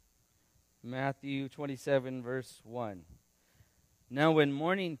Matthew 27, verse 1. Now when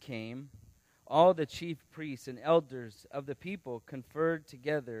morning came, all the chief priests and elders of the people conferred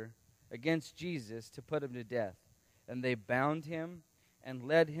together against Jesus to put him to death. And they bound him and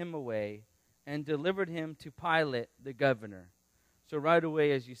led him away and delivered him to Pilate the governor. So right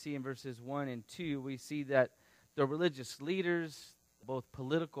away, as you see in verses 1 and 2, we see that the religious leaders, both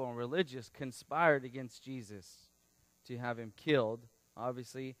political and religious, conspired against Jesus to have him killed,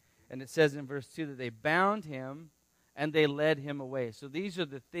 obviously. And it says in verse 2 that they bound him and they led him away. So these are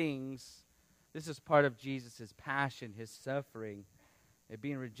the things, this is part of Jesus' passion, his suffering,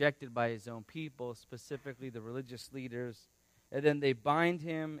 being rejected by his own people, specifically the religious leaders. And then they bind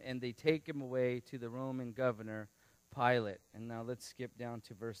him and they take him away to the Roman governor, Pilate. And now let's skip down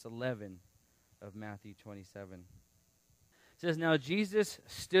to verse 11 of Matthew 27. It says, now Jesus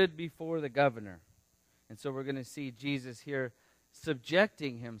stood before the governor. And so we're going to see Jesus here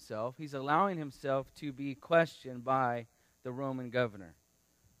subjecting himself. He's allowing himself to be questioned by the Roman governor.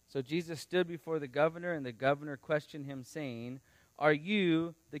 So Jesus stood before the governor, and the governor questioned him, saying, are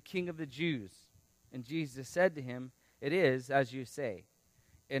you the king of the Jews? And Jesus said to him, it is as you say.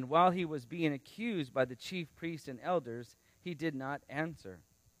 And while he was being accused by the chief priests and elders, he did not answer.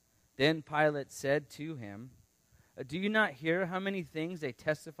 Then Pilate said to him, do you not hear how many things they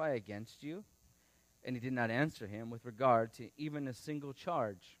testify against you? And he did not answer him with regard to even a single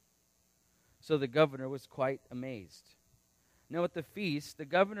charge. So the governor was quite amazed. Now at the feast, the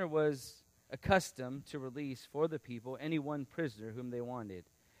governor was accustomed to release for the people any one prisoner whom they wanted.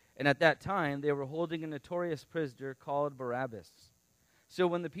 And at that time, they were holding a notorious prisoner called Barabbas. So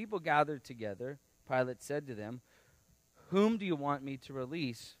when the people gathered together, Pilate said to them, whom do you want me to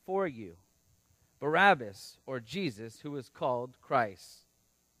release for you? Barabbas or Jesus, who is called Christ?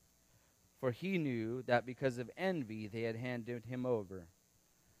 For he knew that because of envy they had handed him over.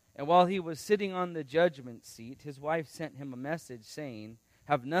 And while he was sitting on the judgment seat, his wife sent him a message saying,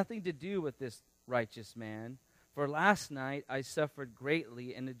 have nothing to do with this righteous man, for last night I suffered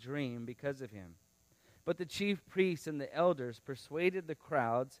greatly in a dream because of him. But the chief priests and the elders persuaded the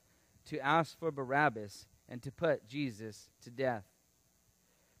crowds to ask for Barabbas and to put Jesus to death.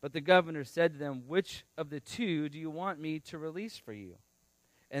 But the governor said to them, which of the two do you want me to release for you?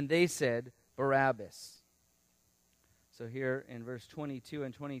 And they said, Barabbas. So here in verse 22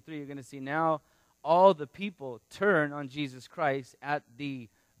 and 23, you're going to see now all the people turn on Jesus Christ at the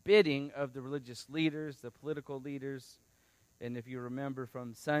bidding of the religious leaders, the political leaders. And if you remember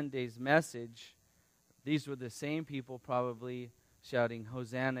from Sunday's message, these were the same people probably shouting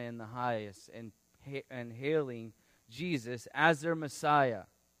Hosanna in the highest and hailing Jesus as their Messiah.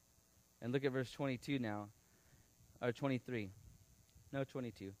 And look at verse 22 now, or 23. No,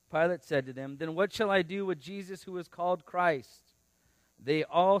 22. Pilate said to them, then what shall I do with Jesus who is called Christ? They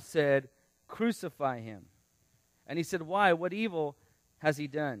all said, crucify him. And he said, why? What evil has he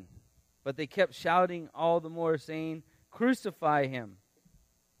done? But they kept shouting all the more, saying, crucify him.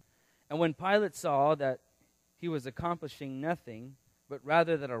 And when Pilate saw that he was accomplishing nothing, but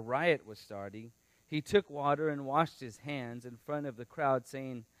rather that a riot was starting, he took water and washed his hands in front of the crowd,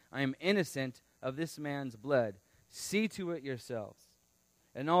 saying, I am innocent of this man's blood. See to it yourselves.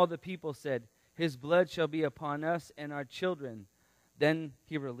 And all the people said, his blood shall be upon us and our children. Then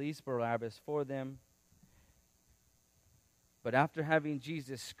he released Barabbas for them. But after having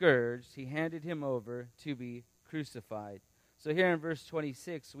Jesus scourged, he handed him over to be crucified. So here in verse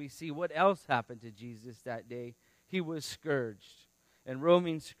 26, we see what else happened to Jesus that day. He was scourged. And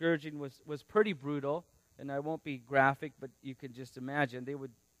Roman scourging was pretty brutal. And I won't be graphic, but you can just imagine. They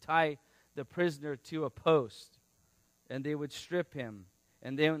would tie the prisoner to a post. And they would strip him.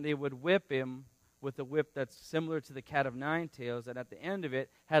 And then they would whip him with a whip that's similar to the cat of nine tails, that at the end of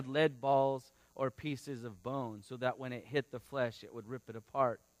it had lead balls or pieces of bone, so that when it hit the flesh, it would rip it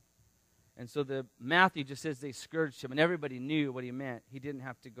apart. And so Matthew just says they scourged him, and everybody knew what he meant. He didn't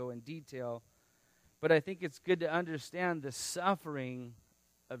have to go in detail. But I think it's good to understand the suffering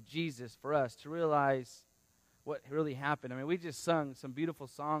of Jesus for us, to realize what really happened. I mean, we just sung some beautiful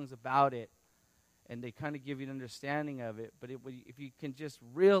songs about it, and they kind of give you an understanding of it. But if you can just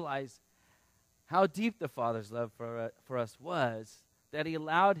realize how deep the Father's love for us was, that he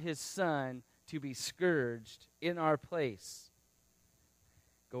allowed his Son to be scourged in our place.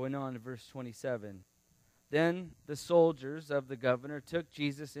 Going on to verse 27. Then the soldiers of the governor took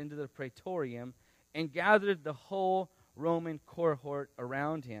Jesus into the praetorium and gathered the whole Roman cohort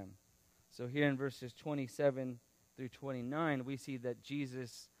around him. So here in verses 27 through 29, we see that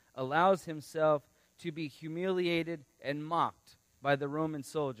Jesus allows himself to be humiliated and mocked by the Roman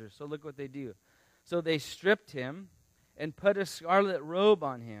soldiers. So look what they do. So they stripped him and put a scarlet robe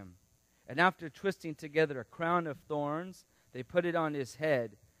on him And after twisting together a crown of thorns, they put it on his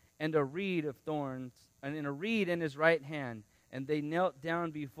head, and a reed of thorns, and a reed in his right hand. And they knelt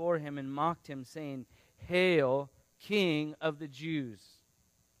down before him and mocked him, saying, Hail, King of the Jews.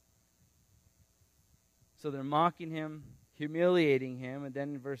 So they're mocking him, humiliating him. And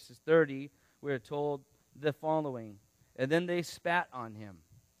then in verses 30, we're told the following. And then they spat on him,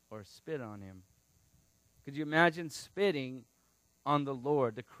 or spit on him. Could you imagine spitting on the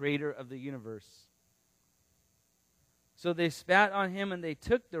Lord, the creator of the universe? So they spat on him, and they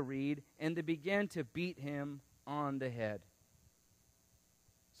took the reed, and they began to beat him on the head.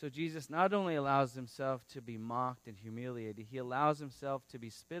 So Jesus not only allows himself to be mocked and humiliated, he allows himself to be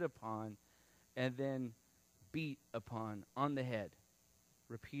spit upon and then beat upon on the head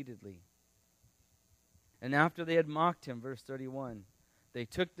repeatedly. And after they had mocked him, verse 31, they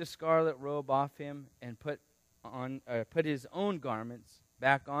took the scarlet robe off him and put his own garments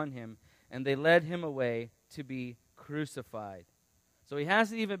back on him, and they led him away to be crucified. So he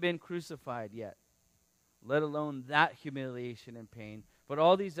hasn't even been crucified yet, let alone that humiliation and pain. But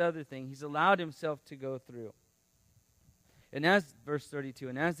all these other things, he's allowed himself to go through. And as, verse 32,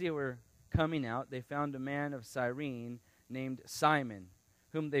 and as they were coming out, they found a man of Cyrene named Simon,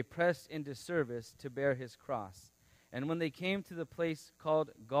 whom they pressed into service to bear his cross. And when they came to the place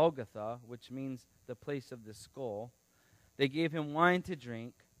called Golgotha, which means the place of the skull, they gave him wine to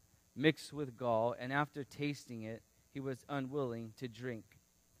drink, mixed with gall, and after tasting it, he was unwilling to drink.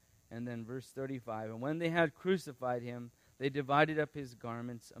 And then verse 35, and when they had crucified him, they divided up his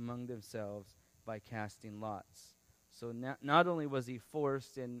garments among themselves by casting lots. So not only was he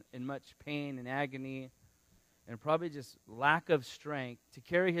forced in much pain and agony and probably just lack of strength to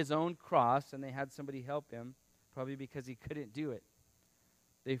carry his own cross, and they had somebody help him, probably because he couldn't do it.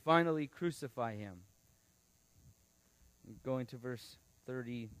 They finally crucify him. Going to verse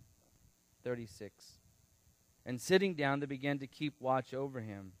 36. And sitting down, they began to keep watch over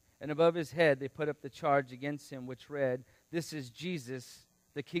him. And above his head they put up the charge against him, which read, This is Jesus,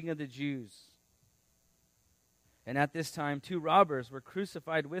 the King of the Jews. And at this time 2 robbers were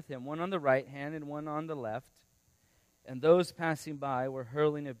crucified with him, one on the right hand and one on the left. And those passing by were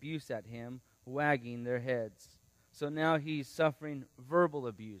hurling abuse at him, wagging their heads. So now he's suffering verbal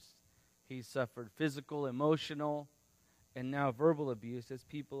abuse. He's suffered physical, emotional, and now verbal abuse as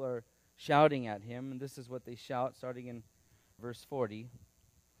people are shouting at him. And this is what they shout, starting in verse 40.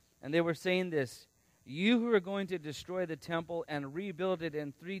 And they were saying this, You who are going to destroy the temple and rebuild it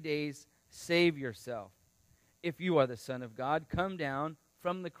in 3 days, save yourself. If you are the Son of God, come down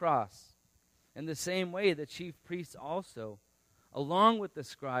from the cross. In the same way, the chief priests also, along with the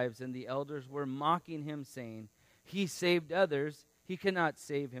scribes and the elders, were mocking him, saying, He saved others, he cannot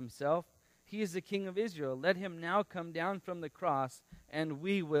save himself. He is the King of Israel. Let him now come down from the cross, and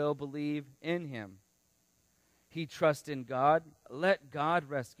we will believe in him. He trusts in God. Let God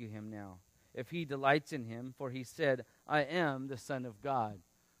rescue him now, if he delights in him, for he said, I am the Son of God.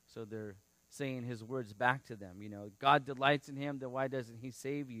 So they're saying his words back to them. God delights in him, then why doesn't he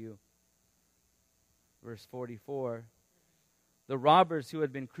save you? Verse 44, the robbers who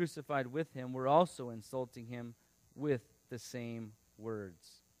had been crucified with him were also insulting him with the same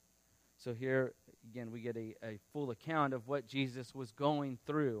words. So here, again, we get a full account of what Jesus was going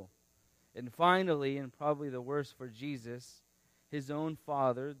through. And finally, and probably the worst for Jesus, his own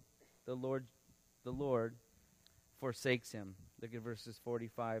Father, the Lord, forsakes him. Look at verses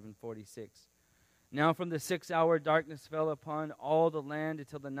 45 and 46. Now from the 6th hour darkness fell upon all the land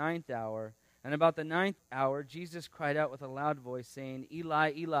until the 9th hour. And about the 9th hour Jesus cried out with a loud voice, saying,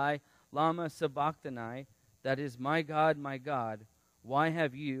 Eli, Eli, lama sabachthani, that is, my God, why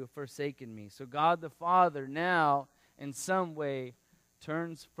have you forsaken me? So God the Father now, in some way,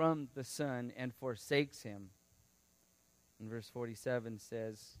 turns from the Son and forsakes him. And verse 47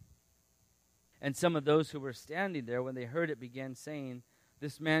 says, And some of those who were standing there, when they heard it, began saying,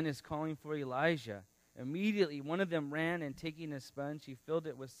 This man is calling for Elijah. Immediately one of them ran, and taking a sponge, he filled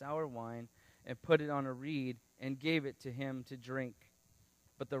it with sour wine and put it on a reed and gave it to him to drink.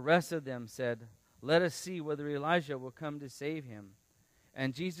 But the rest of them said, Let us see whether Elijah will come to save him.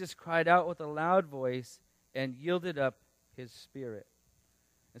 And Jesus cried out with a loud voice and yielded up his spirit.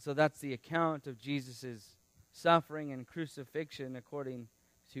 And so that's the account of Jesus' suffering and crucifixion according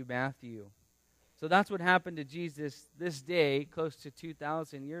to Matthew. So that's what happened to Jesus this day, close to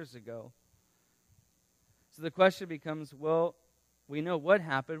 2,000 years ago. So the question becomes, well, we know what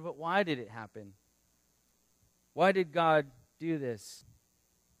happened, but why did it happen? Why did God do this?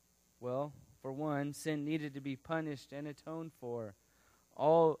 Well, for one, sin needed to be punished and atoned for.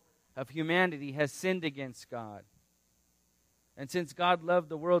 All of humanity has sinned against God. And since God loved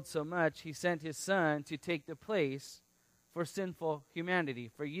the world so much, he sent his Son to take the place for sinful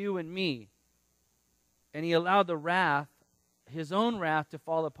humanity, for you and me. And he allowed the wrath, his own wrath, to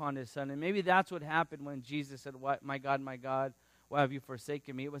fall upon his Son. And maybe that's what happened when Jesus said, my God, why have you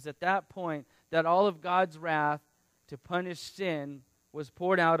forsaken me?" It was at that point that all of God's wrath to punish sin was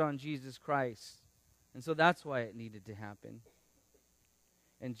poured out on Jesus Christ. And so that's why it needed to happen.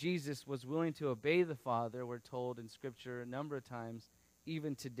 And Jesus was willing to obey the Father, we're told in Scripture a number of times,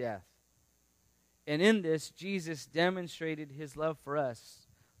 even to death. And in this, Jesus demonstrated his love for us.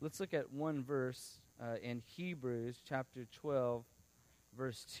 Let's look at one verse in Hebrews chapter 12,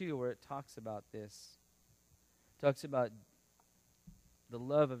 verse 2, where it talks about this. It talks about the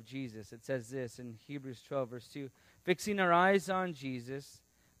love of Jesus. It says this in Hebrews 12, verse 2, "Fixing our eyes on Jesus,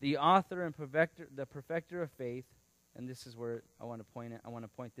 the author and perfecter of faith," and this is where I want to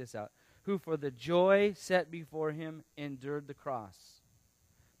point this out, "who for the joy set before him endured the cross,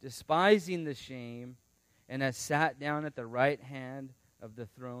 despising the shame, and has sat down at the right hand of the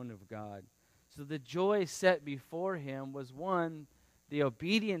throne of God." So the joy set before him was, one, the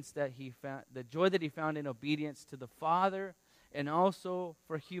obedience that he found, the joy that he found in obedience to the Father, and also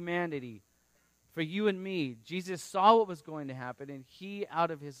for humanity, for you and me. Jesus saw what was going to happen, and he,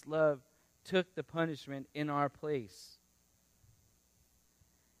 out of his love, took the punishment in our place.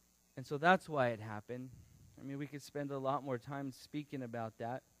 And so that's why it happened. I mean, we could spend a lot more time speaking about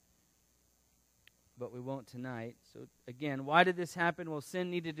that, but we won't tonight. So again, why did this happen? Well,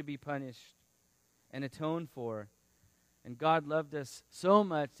 sin needed to be punished and atoned for. And God loved us so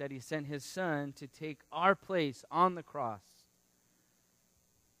much that he sent his Son to take our place on the cross.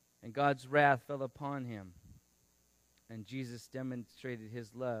 And God's wrath fell upon him. And Jesus demonstrated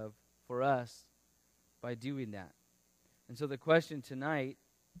his love for us by doing that. And so the question tonight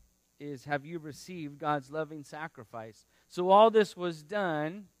is, have you received God's loving sacrifice? So all this was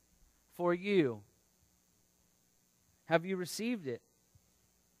done for you. Have you received it?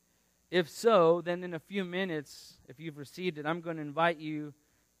 If so, then in a few minutes, if you've received it, I'm going to invite you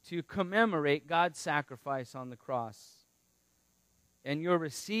to commemorate God's sacrifice on the cross and your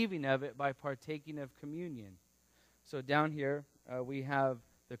receiving of it by partaking of communion. So down here, we have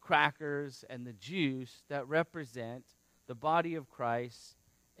the crackers and the juice that represent the body of Christ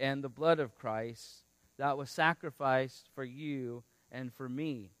and the blood of Christ that was sacrificed for you and for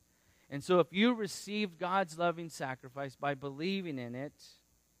me. And so if you received God's loving sacrifice by believing in it,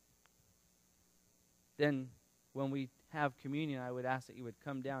 then when we have communion, I would ask that you would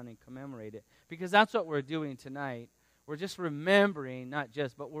come down and commemorate it. Because that's what we're doing tonight. We're just remembering,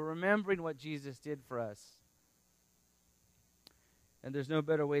 but we're remembering what Jesus did for us. And there's no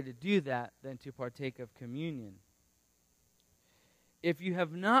better way to do that than to partake of communion. If you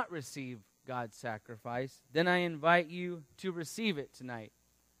have not received God's sacrifice, then I invite you to receive it tonight.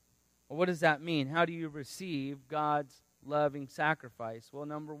 Well, what does that mean? How do you receive God's loving sacrifice? Well,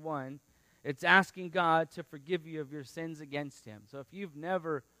 number one, it's asking God to forgive you of your sins against him. So if you've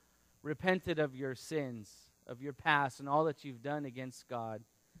never repented of your sins, of your past, and all that you've done against God,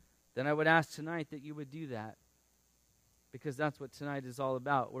 then I would ask tonight that you would do that. Because that's what tonight is all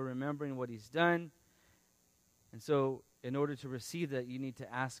about. We're remembering what he's done. And so in order to receive that, you need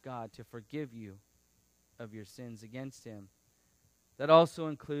to ask God to forgive you of your sins against him. That also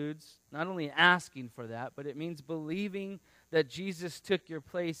includes not only asking for that, but it means believing that Jesus took your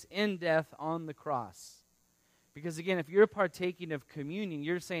place in death on the cross. Because again, if you're partaking of communion,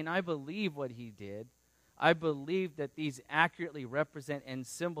 you're saying, I believe what he did. I believe that these accurately represent and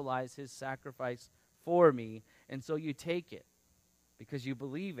symbolize his sacrifice for me. And so you take it because you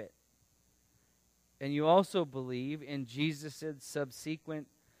believe it. And you also believe in Jesus' subsequent,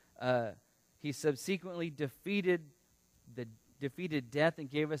 he subsequently defeated death and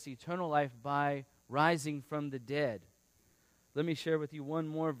gave us eternal life by rising from the dead. Let me share with you one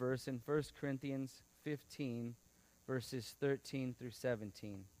more verse in 1 Corinthians 15, verses 13 through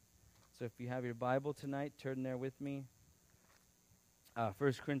 17. So if you have your Bible tonight, turn there with me.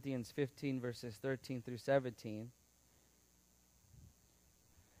 1 Corinthians 15, verses 13 through 17.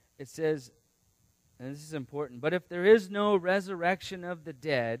 It says, and this is important, "But if there is no resurrection of the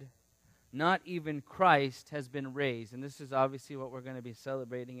dead, not even Christ has been raised." And this is obviously what we're going to be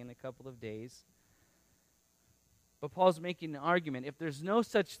celebrating in a couple of days. But Paul's making an argument. If there's no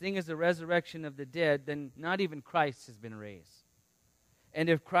such thing as a resurrection of the dead, then not even Christ has been raised. And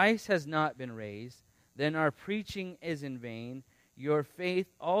if Christ has not been raised, then our preaching is in vain. Your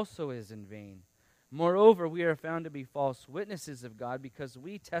faith also is in vain. Moreover, we are found to be false witnesses of God because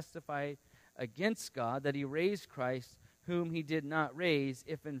we testify against God that he raised Christ, whom he did not raise,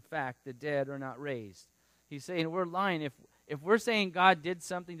 if in fact the dead are not raised. He's saying we're lying if we're saying God did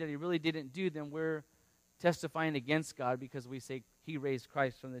something that he really didn't do, then we're testifying against God because we say he raised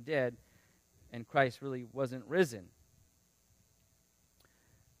Christ from the dead and Christ really wasn't risen.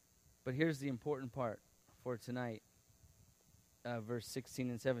 But here's the important part for tonight, verse 16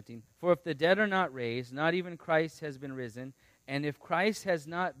 and 17. For if the dead are not raised, not even Christ has been risen. And if Christ has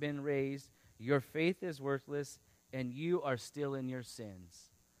not been raised, your faith is worthless, and you are still in your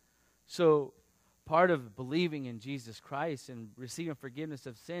sins. So part of believing in Jesus Christ and receiving forgiveness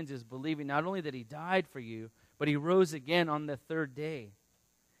of sins is believing not only that he died for you, but he rose again on the third day.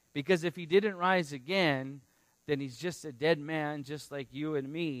 Because if he didn't rise again, then he's just a dead man, just like you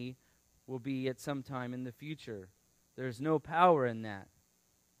and me will be at some time in the future. There's no power in that.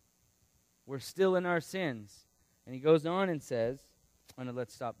 We're still in our sins. And he goes on and says,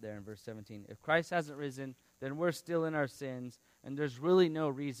 let's stop there in verse 17. If Christ hasn't risen, then we're still in our sins, and there's really no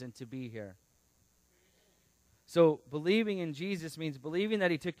reason to be here. So believing in Jesus means believing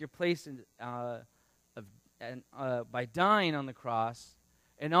that he took your place by dying on the cross,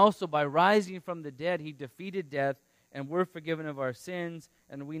 and also by rising from the dead, he defeated death, and we're forgiven of our sins,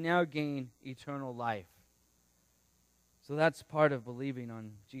 and we now gain eternal life. So that's part of believing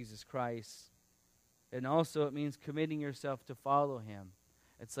on Jesus Christ. And also it means committing yourself to follow him.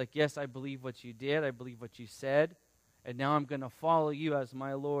 It's like, yes, I believe what you did, I believe what you said, and now I'm going to follow you as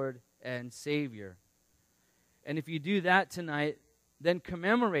my Lord and Savior. And if you do that tonight, then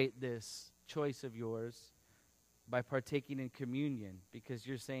commemorate this choice of yours by partaking in communion, because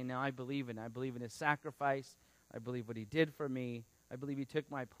you're saying, now I believe in his sacrifice, I believe what he did for me, I believe he took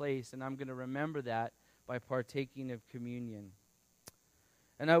my place, and I'm going to remember that by partaking of communion.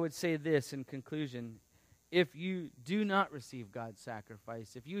 And I would say this in conclusion: if you do not receive God's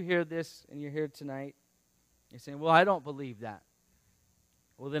sacrifice, if you hear this and you're here tonight, you're saying, well, I don't believe that.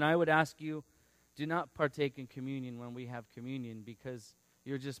 Well, then I would ask you, do not partake in communion when we have communion, because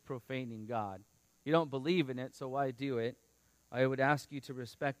you're just profaning God. You don't believe in it, so why do it? I would ask you to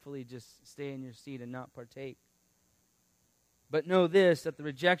respectfully just stay in your seat and not partake. But know this, that the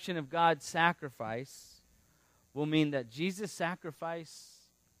rejection of God's sacrifice will mean that Jesus' sacrifice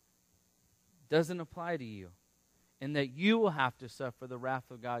doesn't apply to you, and that you will have to suffer the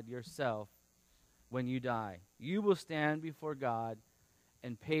wrath of God yourself when you die. You will stand before God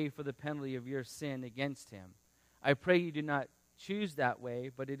and pay for the penalty of your sin against him. I pray you do not choose that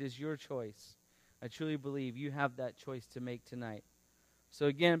way, but it is your choice. I truly believe you have that choice to make tonight. So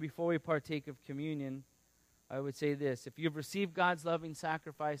again, before we partake of communion, I would say this: if you've received God's loving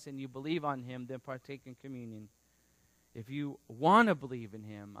sacrifice and you believe on him, then partake in communion. If you want to believe in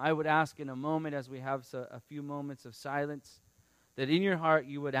him, I would ask in a moment, as we have a few moments of silence, that in your heart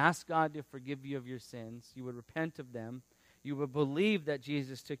you would ask God to forgive you of your sins. You would repent of them. You would believe that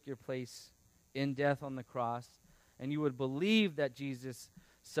Jesus took your place in death on the cross. And you would believe that Jesus'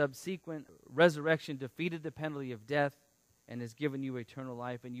 subsequent resurrection defeated the penalty of death and has given you eternal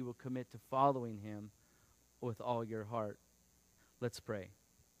life. And you will commit to following him with all your heart. Let's pray.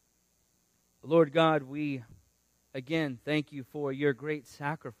 Lord God, we again thank you for your great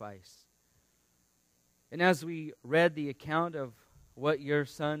sacrifice. And as we read the account of what your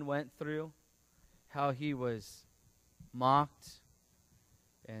son went through, how he was mocked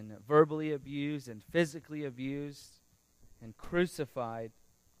and verbally abused and physically abused and crucified,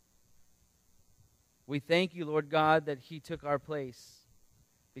 we thank you, Lord God, that he took our place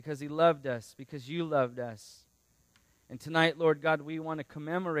because he loved us, because you loved us. And tonight, Lord God, we want to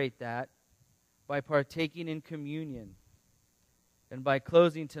commemorate that by partaking in communion and by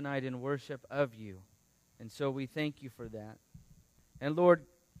closing tonight in worship of you. And so we thank you for that. And Lord,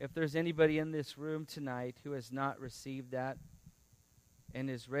 if there's anybody in this room tonight who has not received that and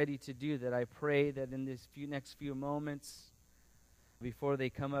is ready to do that, I pray that in this next few moments, before they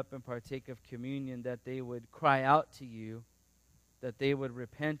come up and partake of communion, that they would cry out to you, that they would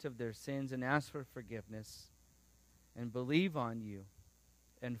repent of their sins and ask for forgiveness and believe on you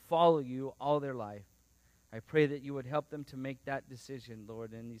and follow you all their life. I pray that you would help them to make that decision,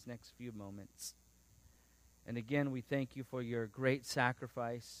 Lord, in these next few moments. And again, we thank you for your great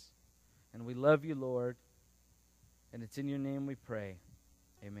sacrifice. And we love you, Lord. And it's in your name we pray.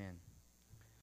 Amen.